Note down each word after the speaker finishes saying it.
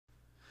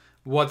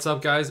What's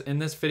up, guys? In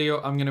this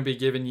video I'm going to be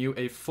giving you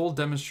a full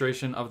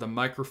demonstration of the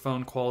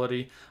microphone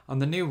quality on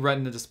the new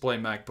Retina Display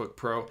MacBook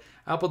Pro.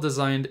 Apple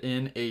designed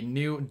in a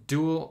new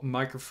dual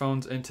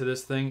microphones into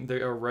this thing.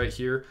 They are right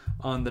here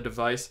on the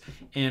device,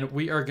 and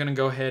we are going to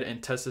go ahead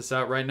and test this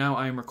out. Right now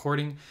I am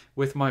recording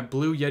with my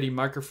Blue Yeti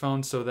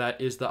microphone, so that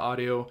is the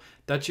audio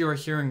that you are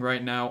hearing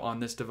right now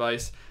on this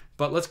device.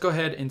 But let's go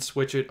ahead and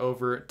switch it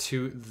over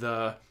to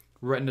the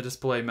Retina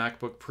Display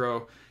MacBook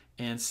Pro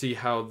and see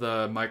how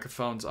the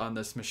microphones on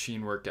this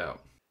machine work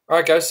out.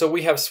 Alright guys, so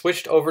we have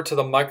switched over to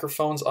the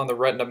microphones on the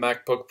Retina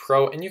MacBook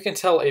Pro, and you can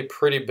tell a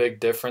pretty big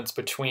difference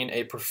between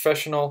a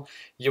professional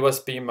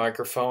USB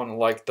microphone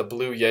like the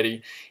Blue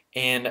Yeti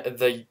and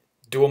the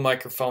dual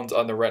microphones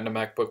on the Retina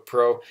MacBook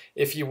Pro.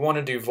 If you want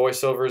to do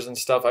voiceovers and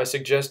stuff, I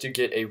suggest you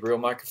get a real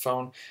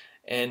microphone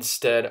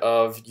instead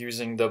of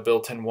using the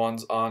built-in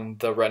ones on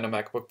the Retina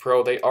MacBook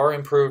Pro. They are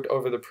improved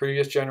over the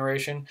previous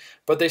generation,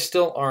 but they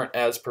still aren't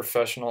as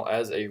professional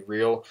as a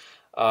real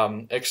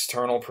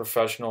external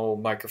professional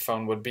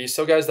microphone would be.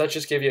 So guys, that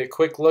just gave you a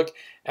quick look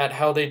at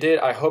how they did.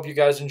 I hope you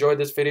guys enjoyed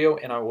this video,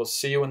 and I will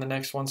see you in the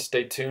next one.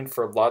 Stay tuned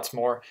for lots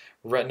more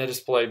Retina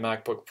Display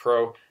MacBook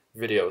Pro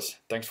videos.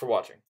 Thanks for watching.